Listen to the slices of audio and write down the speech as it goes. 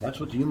That's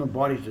what the human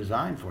body's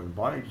designed for. The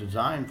body's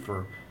designed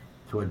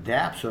to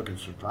adapt so it can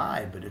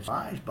survive, but it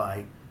survives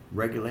by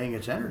regulating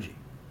its energy.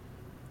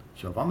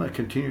 So if I'm going to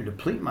continue to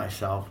deplete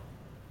myself,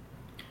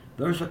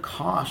 there's a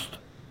cost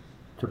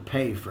to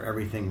pay for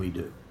everything we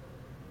do.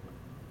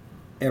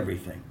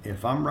 Everything.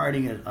 If I'm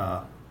writing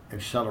an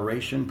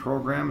acceleration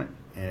program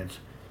and it's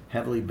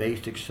heavily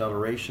based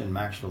acceleration,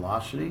 max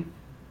velocity,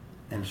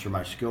 and it's for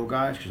my skill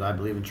guys, because I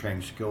believe in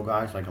training skill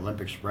guys like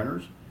Olympic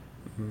sprinters,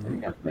 then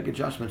you have to make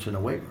adjustments in the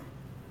weight room.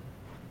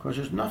 Because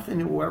there's nothing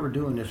that we'll ever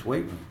do in this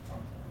weight room.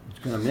 It's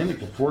going to mimic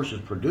the forces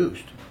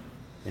produced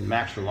in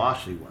max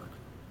velocity work.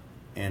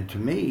 And to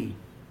me,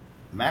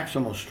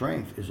 maximal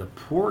strength is a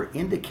poor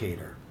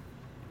indicator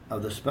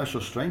of the special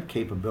strength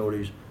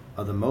capabilities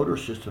of the motor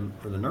system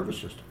or the nervous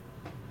system.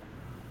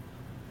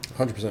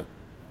 100%.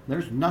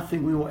 There's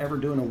nothing we will ever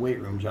do in a weight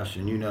room,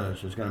 Justin, you know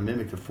this, that's going to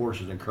mimic the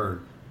forces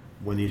incurred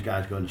when these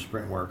guys go into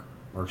sprint work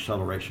or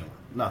acceleration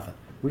work. Nothing.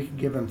 We can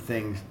give them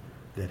things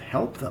that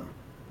help them.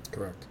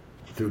 Correct.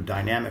 Through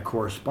dynamic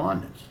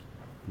correspondence.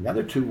 The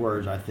other two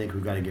words I think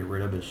we've got to get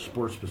rid of is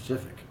sport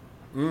specific.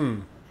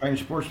 Training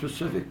sport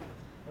specific,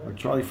 like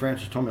Charlie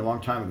Francis told me a long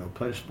time ago,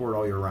 play the sport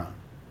all year round.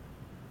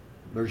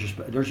 There's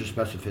your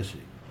specificity.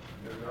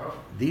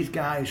 These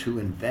guys who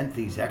invent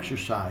these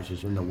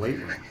exercises in the weight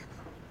room,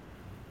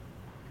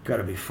 got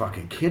to be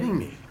fucking kidding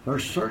me. They're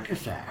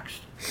circus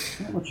acts.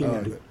 That's not what you're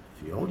going to do in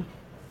the field.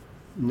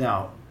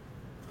 Now,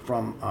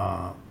 from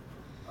a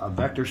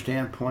vector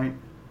standpoint,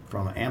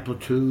 from an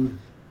amplitude,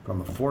 from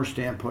a force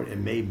standpoint, it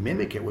may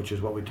mimic it, which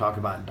is what we talk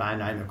about in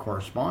dynamic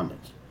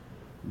correspondence.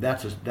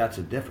 That's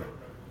a different.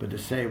 But to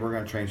say we're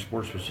going to train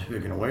sport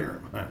specific in a weight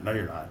room, no,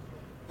 you're not.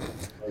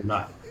 You're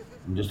not.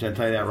 I'm just going to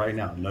tell you that right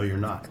now. No, you're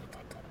not.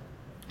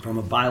 From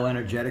a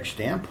bioenergetic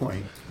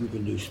standpoint, you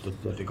can do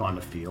specific on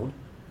the field,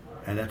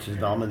 and that's the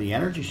development of the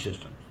energy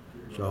system.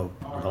 So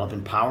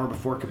developing power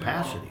before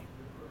capacity.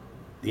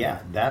 Yeah,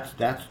 that's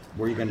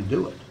where you're going to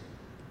do it.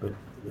 But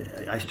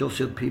I still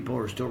see people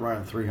who are still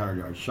running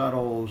 300-yard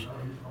shuttles,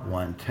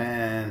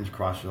 110s,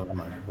 crossfield. I'm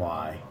like,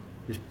 why?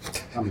 Just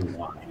tell me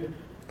why.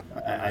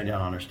 I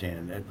don't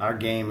understand it. Our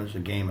game is a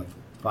game of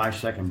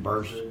 5-second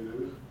bursts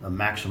of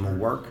maximal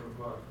work.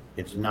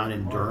 It's not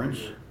endurance.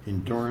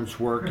 Endurance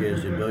work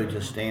is the ability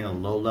to sustain a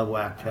low-level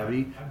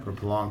activity for a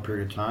prolonged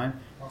period of time.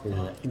 It's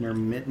an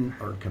intermittent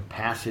or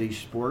capacity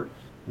sport,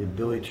 the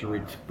ability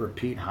to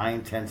repeat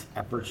high-intense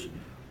efforts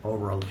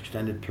over an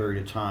extended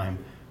period of time.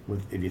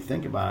 If you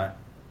think about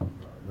it,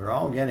 they're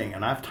all getting,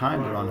 and I've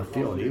timed it on the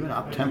field, even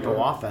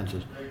up-tempo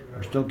offenses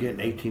are still getting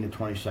 18 to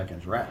 20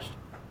 seconds rest.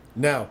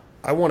 Now,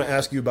 I want to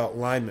ask you about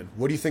linemen.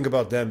 What do you think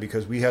about them?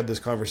 Because we had this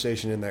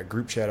conversation in that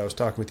group chat I was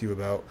talking with you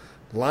about.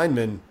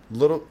 Linemen,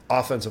 little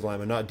offensive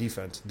linemen, not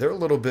defense, they're a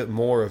little bit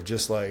more of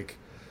just like,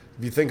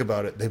 if you think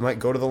about it, they might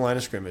go to the line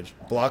of scrimmage,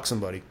 block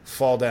somebody,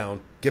 fall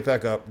down, get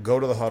back up, go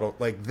to the huddle.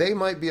 Like, they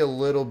might be a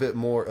little bit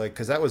more, like,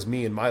 because that was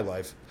me in my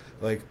life.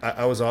 Like,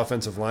 I was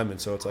offensive lineman,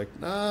 so it's like,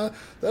 nah,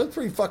 that's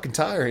pretty fucking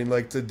tiring,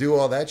 like, to do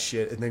all that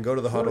shit and then go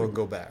to the huddle and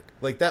go back.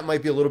 Like, that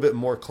might be a little bit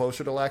more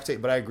closer to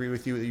lactate, but I agree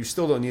with you that you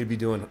still don't need to be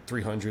doing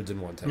 300s and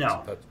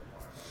 110s.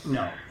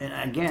 No.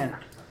 And again,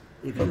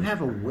 if you have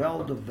a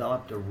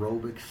well-developed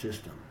aerobic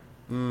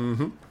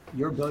system,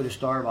 your ability to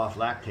starve off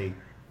lactate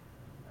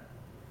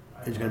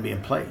is going to be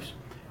in place.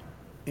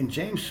 In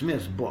James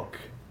Smith's book...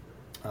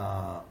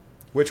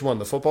 which one,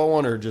 the football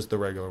one or just the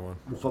regular one?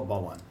 The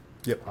football one.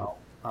 Yep.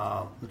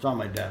 It's on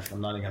my desk. I'm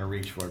not even going to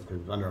reach for it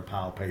because it's under a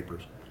pile of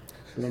papers.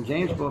 But in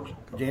James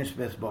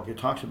Smith's book, it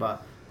talks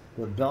about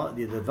the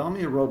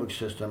development aerobic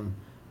system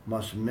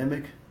must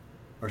mimic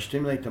or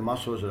stimulate the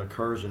muscles that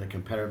occurs in a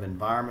competitive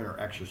environment or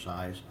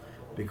exercise,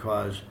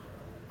 because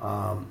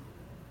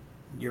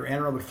your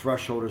anaerobic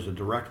threshold is a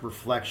direct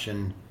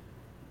reflection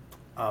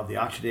of the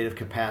oxidative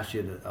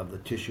capacity of the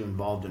tissue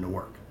involved in the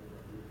work.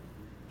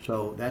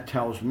 So that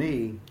tells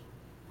me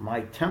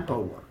my tempo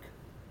work,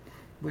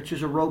 which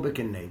is aerobic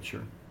in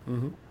nature,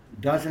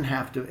 doesn't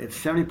have to, it's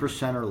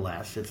 70% or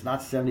less. It's not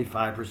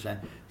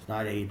 75%, it's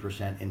not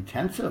 80%.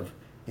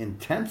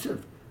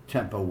 Intensive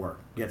tempo work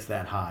gets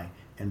that high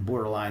and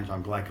borderlines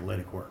on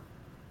glycolytic work.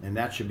 And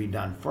that should be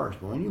done first.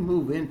 But when you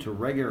move into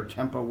regular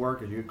tempo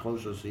work as you get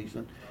closer to the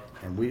season,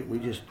 and we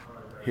just,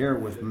 here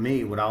with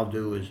me, what I'll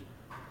do is,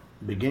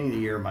 beginning of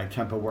the year, my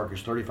tempo work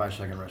is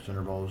 35-second rest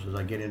intervals. As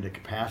I get into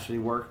capacity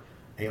work,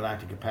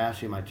 alactic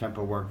capacity, my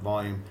tempo work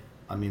volume,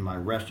 my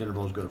rest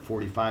intervals go to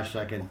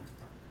 45-second.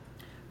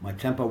 My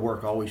tempo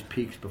work always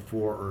peaks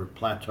before or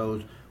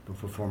plateaus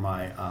before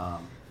my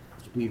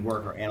speed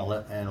work or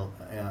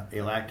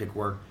alactic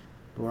work.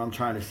 But what I'm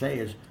trying to say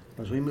is,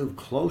 as we move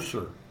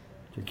closer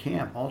to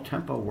camp, all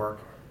tempo work,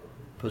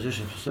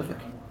 position specific.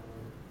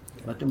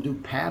 Let them do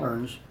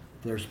patterns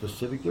that are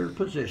specific to their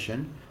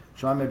position.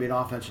 So I may be an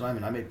offensive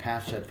lineman. I may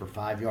pass set for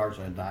 5 yards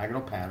on a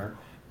diagonal pattern,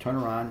 turn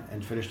around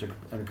and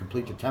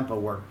complete the tempo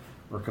work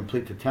or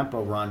complete the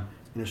tempo run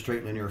in a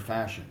straight linear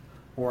fashion.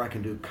 Or I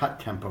can do cut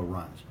tempo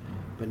runs.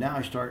 But now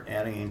I start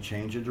adding in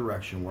change of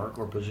direction work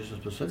or position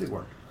specific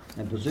work.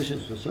 And position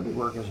specific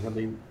work is going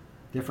to be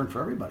different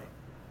for everybody.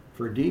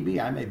 For a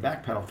DB, I may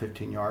backpedal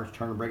 15 yards,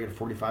 turn and break at a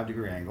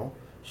 45-degree angle,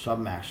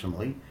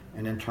 sub-maximally,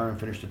 and then turn and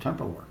finish the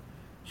tempo work.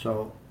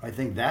 So I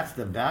think that's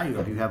the value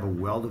of you have a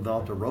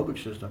well-developed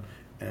aerobic system,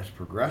 and it's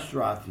progressed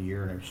throughout the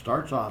year, and it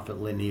starts off at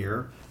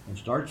linear, and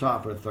starts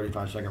off with a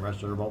 35-second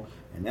rest interval,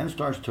 and then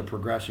starts to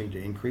progressing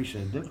to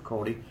increasing in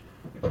difficulty.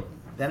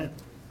 Then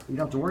you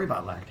don't have to worry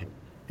about lactate.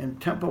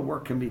 And tempo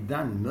work can be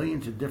done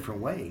millions of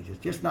different ways. It's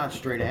just not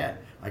straight ahead.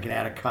 I can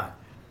add a cut.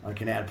 I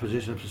can add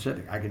position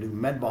specific. I can do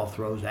med ball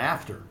throws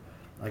after.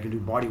 I can do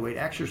body weight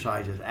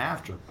exercises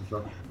after.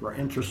 So we're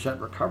intra-set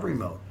recovery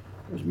mode.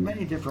 There's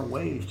many different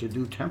ways to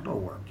do tempo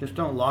work. Just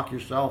don't lock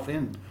yourself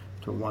in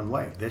to one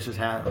way. This is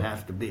how it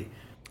has to be.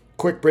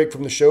 Quick break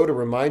from the show to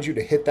remind you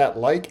to hit that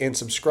like and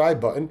subscribe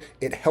button.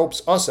 It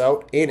helps us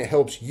out and it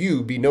helps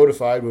you be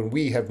notified when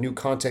we have new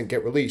content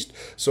get released.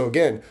 So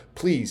again,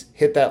 please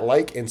hit that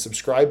like and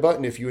subscribe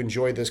button if you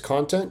enjoy this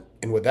content.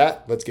 And with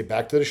that, let's get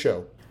back to the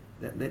show.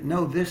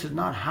 No, this is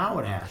not how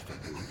it has to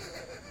be.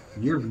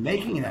 You're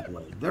making it that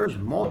way. There's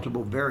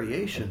multiple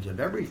variations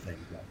of everything.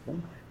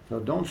 So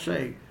don't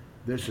say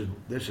this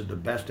is the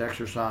best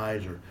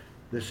exercise or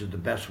this is the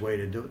best way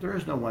to do it. There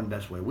is no one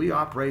best way. We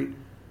operate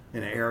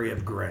in an area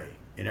of gray,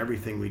 and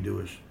everything we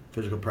do as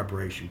physical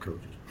preparation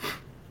coaches.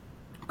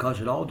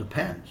 Because it all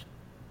depends.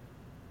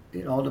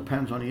 It all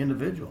depends on the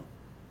individual.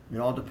 It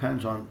all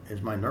depends on,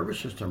 is my nervous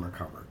system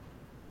recovered?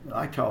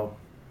 I tell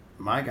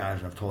my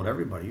guys, I've told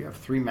everybody, you have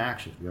three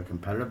maxes. You have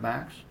competitive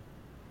max,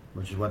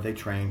 which is what they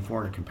train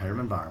for in a competitive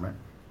environment.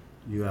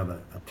 You have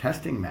a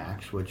testing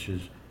max, which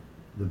is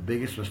the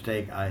biggest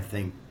mistake I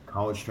think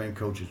college strength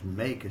coaches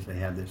make, is they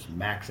have this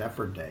max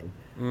effort day,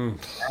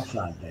 max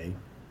out day,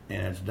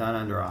 and it's done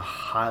under a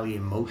highly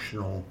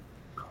emotional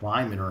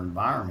climate or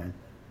environment.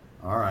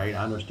 All right,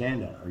 I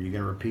understand that. Are you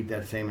going to repeat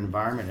that same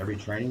environment every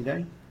training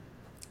day?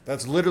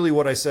 That's literally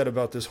what I said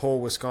about this whole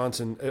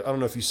Wisconsin. I don't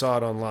know if you saw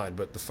it online,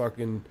 but the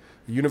fucking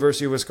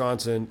University of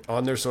Wisconsin,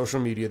 on their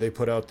social media, they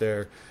put out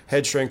their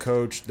head strength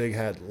coach. They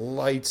had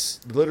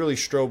lights, literally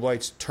strobe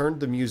lights, turned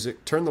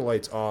the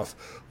lights off,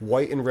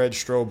 white and red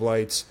strobe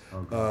lights,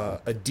 a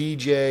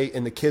DJ,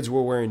 and the kids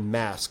were wearing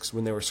masks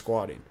when they were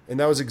squatting. And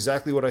that was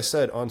exactly what I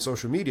said on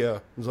social media.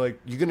 I was like,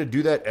 you're going to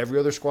do that every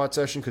other squat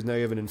session because now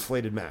you have an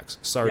inflated max.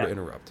 Sorry to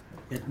interrupt.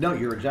 No,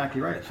 you're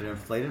exactly right. It's an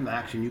inflated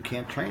max, and you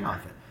can't train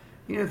off it.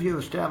 Even if you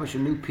establish a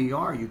new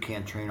PR, you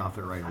can't train off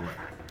it right away.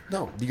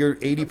 No, your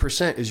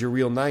 80% is your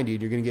real 90,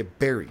 and you're going to get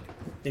buried.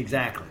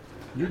 Exactly.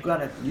 You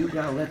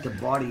gotta let the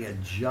body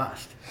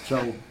adjust.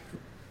 So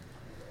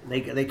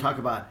they talk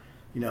about,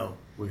 we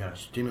got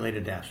to stimulate,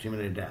 adapt.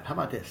 How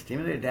about this?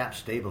 Stimulate, adapt,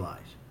 stabilize.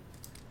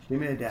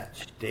 Stimulate, adapt,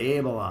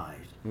 stabilize.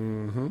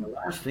 Mm-hmm. The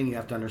last thing you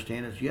have to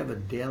understand is you have a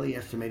daily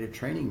estimated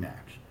training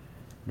max.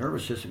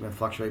 Nervous system can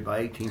fluctuate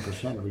by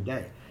 18% every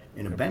day.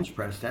 In a bench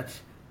press,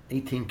 that's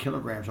 18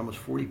 kilograms, almost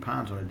 40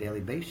 pounds on a daily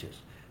basis,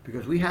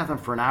 because we have them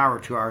for an hour or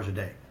 2 hours a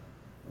day.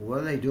 What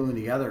are they doing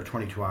the other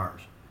 22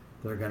 hours?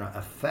 They're going to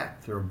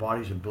affect their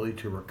body's ability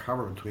to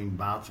recover between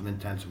bouts of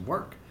intensive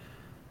work.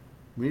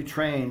 When you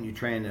train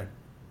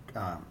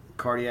the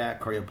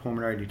cardiac,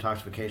 cardiopulmonary,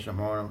 detoxification,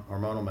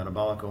 hormonal,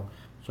 metabolical,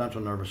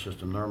 central nervous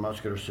system,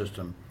 neuromuscular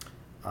system,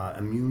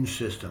 immune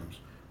systems.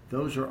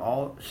 Those are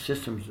all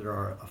systems that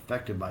are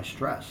affected by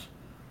stress.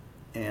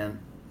 And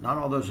not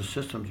all those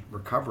systems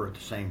recover at the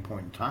same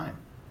point in time.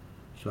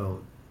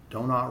 So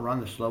don't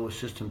outrun the slowest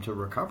system to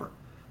recover.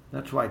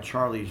 That's why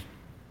Charlie's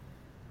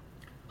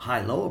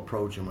high-low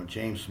approach and what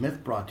James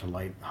Smith brought to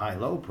light,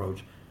 high-low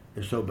approach,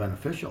 is so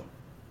beneficial.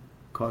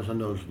 Because on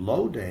those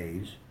low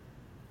days,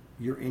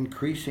 you're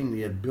increasing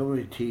the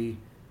ability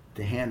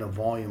to handle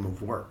volume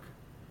of work.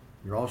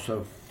 You're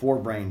also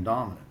forebrain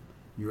dominant.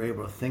 You're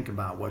able to think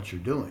about what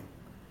you're doing.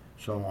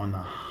 So on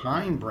the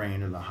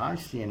hindbrain or the high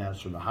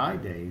CNS or the high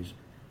days,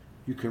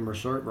 you can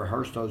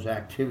rehearse those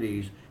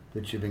activities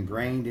that you've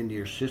ingrained into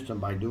your system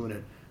by doing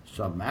it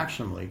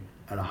submaximally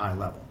at a high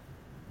level.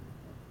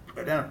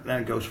 But then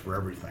it goes for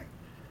everything.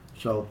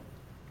 So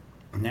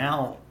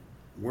now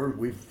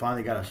we've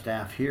finally got a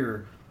staff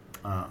here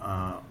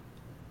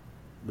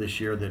this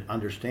year that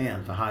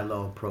understands the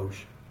high-low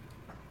approach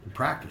to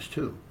practice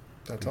too.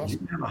 That's awesome. You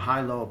can have a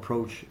high-low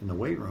approach in the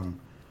weight room,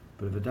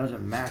 but if it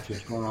doesn't match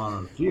what's going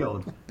on the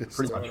field, it's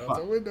pretty much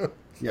fucked.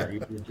 Yeah,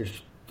 you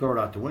just throw it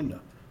out the window.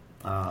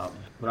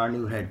 But our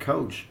new head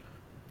coach,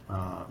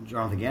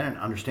 Jonathan Gannon,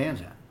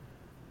 understands that.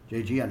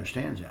 JG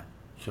understands that.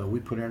 So we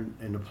put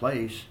into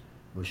place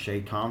with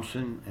Shea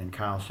Thompson and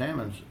Kyle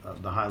Sammons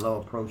the high-low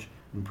approach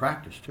in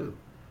practice too,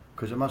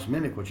 because it must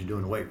mimic what you do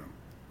in the weight room.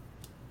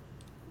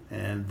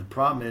 And the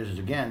problem is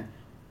again,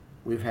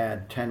 we've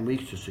had 10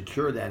 weeks to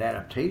secure that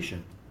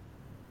adaptation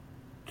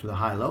to the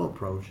high-low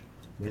approach.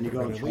 Then you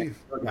go and train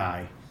a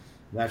guy,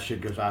 that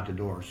shit goes out the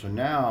door. So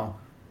now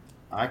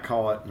I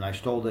call it, and I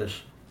stole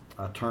this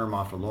term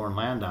off of Lauren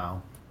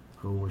Landau,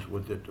 who was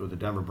with the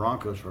Denver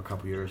Broncos for a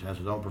couple of years, has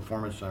his own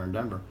performance center in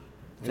Denver.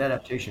 It's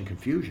adaptation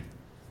confusion.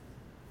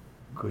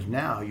 Because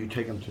now you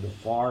take them to the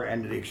far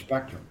end of the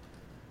spectrum.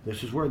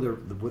 This is where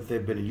what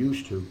they've been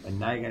used to, and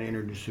now you're going to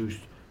introduce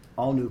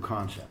all new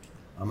concepts.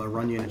 I'm going to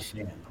run you in the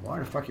sand. Why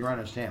the fuck you run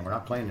in the sand? We're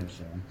not playing in the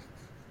sand.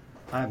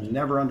 I've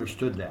never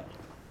understood that.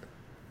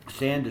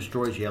 Sand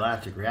destroys the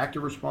elastic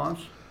reactive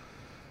response,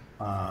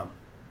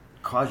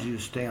 causes you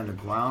to stay on the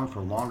ground for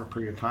a longer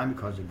period of time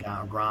because the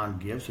ground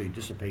gives, so you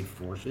dissipate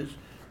forces.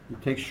 You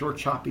take short,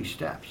 choppy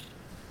steps.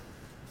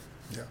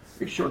 Yeah.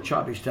 Take short,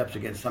 choppy steps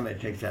against somebody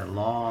that takes that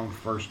long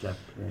first step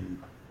in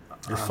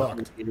You're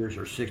fucked. meters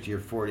or 60 or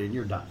 40, and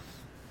you're done.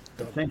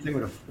 The same thing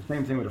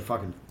with a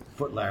fucking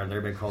foot ladder that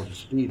everybody calls a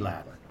speed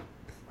ladder.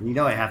 And you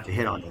know I have to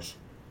hit on this.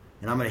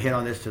 And I'm going to hit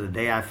on this to the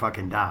day I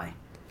fucking die.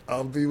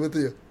 I'll be with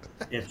you.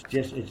 It's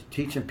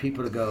teaching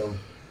people to go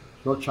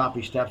short,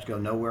 choppy steps, go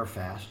nowhere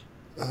fast.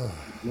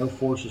 No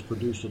force is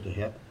produced at the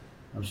hip.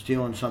 I'm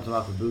stealing something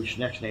off of Boo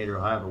Schneckschneider,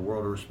 who I have a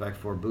world of respect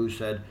for. Boo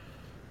said,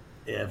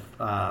 if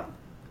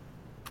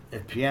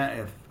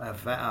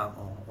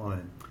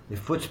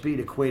foot speed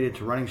equated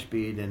to running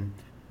speed, then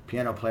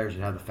piano players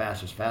would have the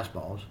fastest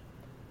fastballs.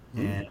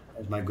 And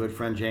as my good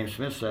friend James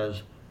Smith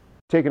says,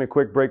 Taking a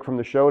quick break from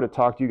the show to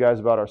talk to you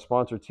guys about our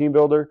sponsor,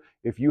 TeamBuilder.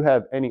 If you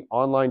have any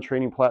online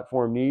training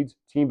platform needs,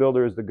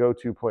 TeamBuilder is the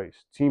go-to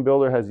place.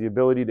 TeamBuilder has the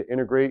ability to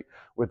integrate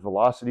with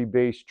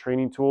velocity-based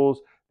training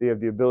tools. They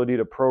have the ability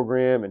to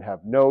program and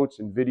have notes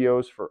and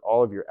videos for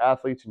all of your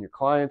athletes and your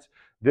clients.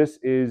 This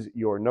is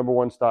your number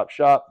one stop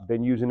shop.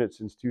 Been using it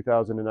since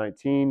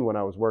 2019 when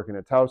I was working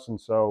at Towson.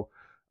 So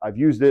I've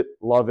used it,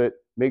 love it.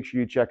 Make sure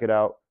you check it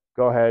out.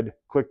 Go ahead,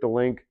 click the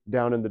link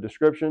down in the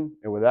description.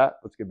 And with that,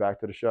 let's get back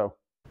to the show.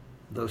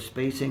 those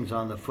spacings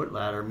on the foot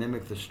ladder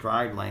mimic the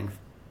stride length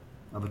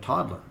of a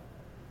toddler.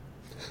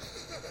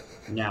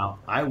 Now,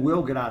 I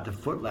will get out the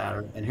foot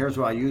ladder, and here's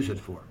what I use it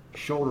for: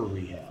 shoulder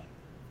rehab.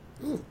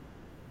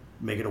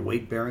 Make it a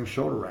weight-bearing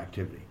shoulder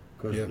activity,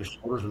 because the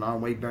shoulder's a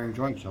non-weight bearing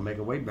joint, so make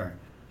it weight bearing.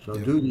 So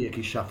do the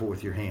Icky shuffle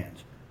with your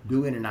hands.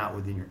 Do in and out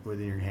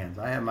within your hands.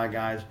 I have my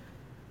guys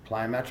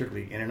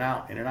plyometrically in and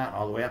out,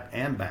 all the way up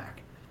and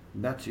back.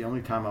 And that's the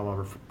only time I'll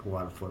ever pull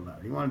out a foot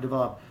ladder. You want to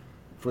develop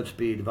foot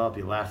speed, develop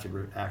the elastic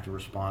active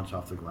response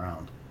off the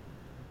ground.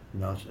 You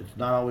know, it's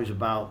not always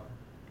about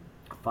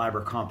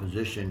fiber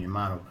composition, the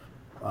amount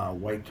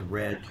of white to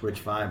red, twitch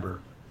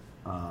fiber,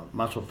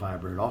 muscle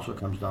fiber. It also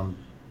comes down,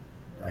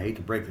 I hate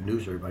to break the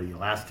news to everybody,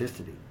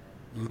 elasticity.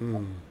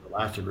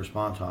 Elastic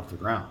response off the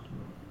ground.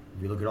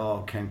 If you look at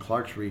all Ken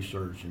Clark's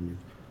research and you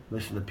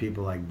listen to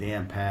people like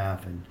Dan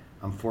Paff, and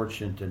I'm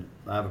fortunate that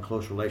I have a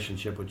close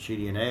relationship with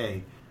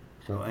CDNA,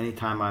 so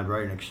anytime I'd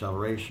write an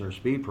acceleration or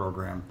speed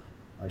program,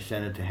 I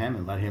send it to him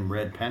and let him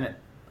red pen it.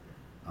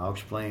 I'll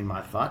explain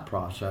my thought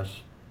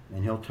process,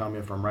 and he'll tell me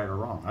if I'm right or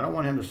wrong. I don't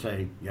want him to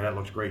say, yeah, that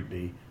looks great,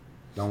 B.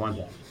 Don't want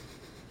that.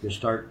 Just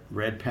start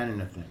red penning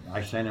the thing.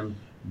 I send him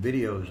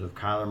videos of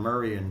Kyler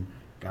Murray and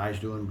guys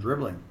doing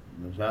dribbling.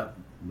 Is that?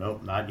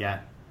 Nope, not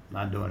yet.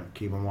 Not doing it.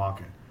 Keep him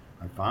walking.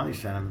 I finally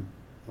sent him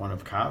one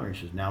of Kyler, and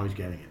he says, now he's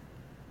getting it.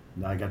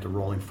 Now I got the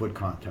rolling foot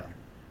contact.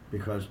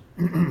 Because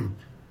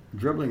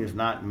dribbling is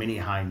not mini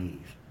high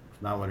knees.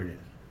 It's not what it is.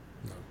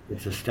 No.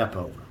 It's a step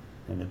over.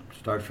 And it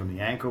starts from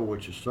the ankle,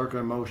 which is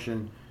circular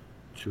motion,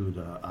 to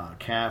the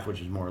calf,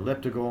 which is more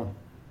elliptical,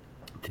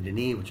 to the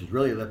knee, which is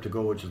really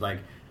elliptical, which is like,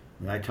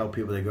 when I tell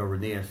people they go over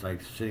the knee, it's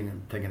like sitting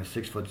and taking a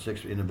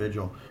 6'6"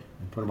 individual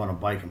and put them on a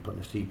bike and putting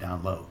the seat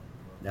down low.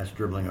 That's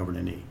dribbling over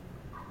the knee.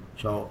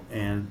 So,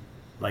 and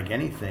like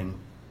anything,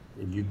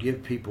 if you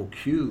give people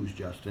cues,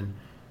 Justin,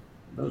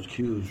 those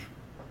cues,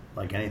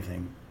 like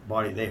anything,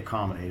 body, they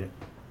accommodate it.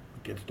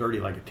 It gets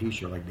dirty like a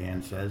t-shirt, like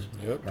Dan says.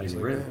 Yep. Got to get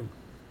rid of it.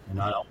 And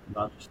not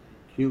the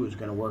cue is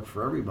going to work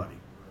for everybody.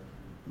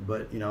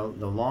 But, you know,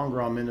 the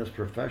longer I'm in this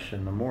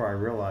profession, the more I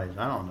realize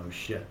I don't know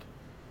shit,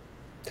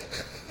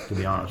 to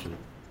be honest with you.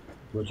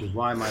 Which is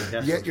why my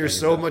desk. Yet you're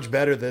so much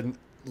better than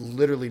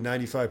literally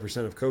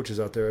 95% of coaches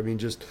out there. I mean,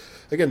 just,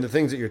 again, the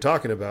things that you're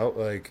talking about,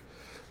 like,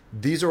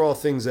 these are all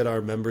things that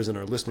our members and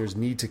our listeners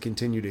need to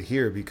continue to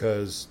hear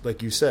because,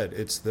 like you said,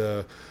 it's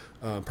the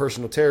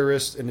personal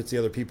terrorists and it's the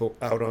other people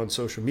out on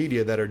social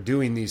media that are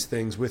doing these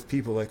things with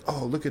people like,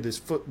 oh, look at this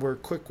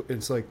footwork, quick.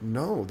 It's like,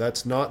 no,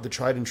 that's not the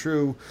tried and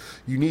true.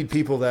 You need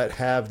people that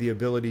have the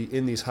ability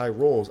in these high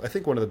roles. I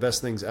think one of the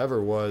best things ever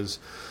was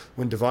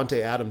when Davante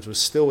Adams was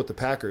still with the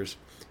Packers.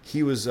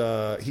 He was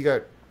he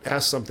got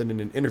asked something in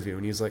an interview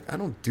and he's like, I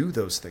don't do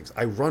those things.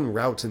 I run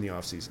routes in the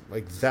off season.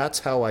 Like, that's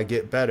how I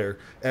get better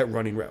at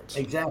running routes.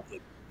 Exactly.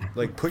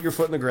 Like, put your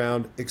foot in the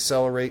ground,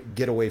 accelerate,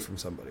 get away from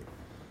somebody.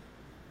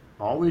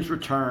 Always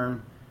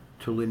return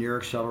to linear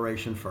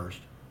acceleration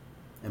first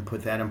and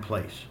put that in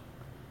place.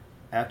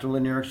 After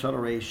linear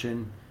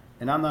acceleration,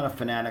 and I'm not a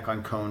fanatic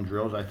on cone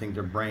drills. I think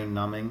they're brain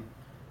numbing.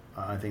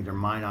 I think they're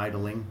mind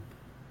idling.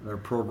 They're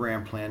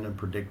program planned and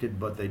predicted,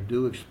 but they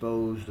do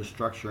expose the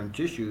structure and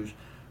tissues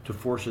to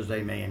forces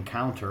they may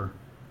encounter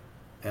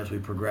as we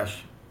progress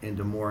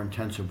into more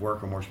intensive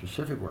work or more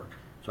specific work.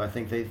 So I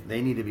think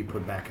they need to be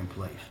put back in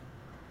place.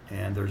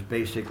 And there's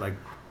basic, like,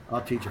 I'll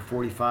teach a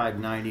 45,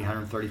 90,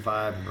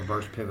 135 and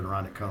reverse pivot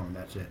around a cone.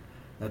 That's it.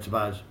 That's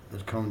about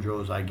as cone drill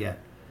as I get.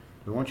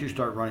 But once you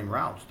start running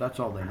routes, that's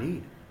all they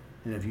need.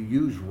 And if you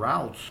use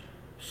routes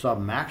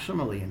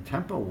sub-maximally in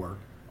tempo work,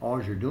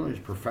 all you're doing is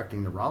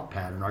perfecting the route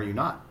pattern, are you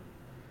not?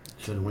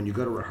 So that when you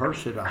go to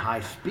rehearse it at a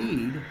high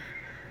speed,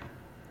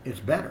 it's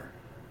better.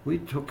 We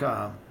took,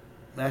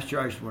 last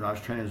year when I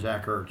was training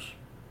Zach Ertz,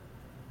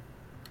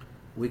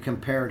 we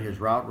compared his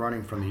route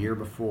running from the year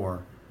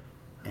before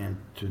and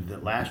to the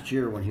last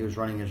year when he was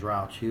running his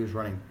routes. He was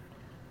running,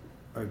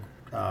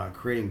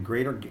 creating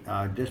greater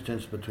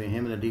distance between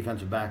him and the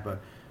defensive back,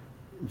 but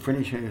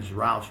finishing his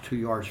routes 2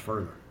 yards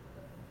further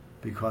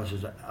because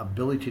his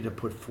ability to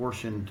put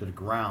force into the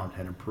ground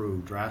had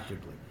improved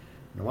drastically.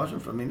 And it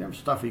wasn't from, there was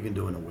stuff you can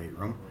do in the weight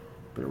room,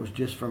 but it was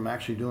just from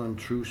actually doing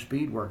true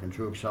speed work and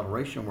true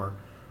acceleration work,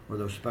 where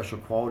those special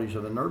qualities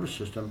of the nervous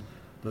system,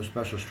 those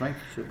special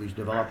strengths that we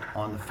developed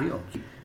on the field.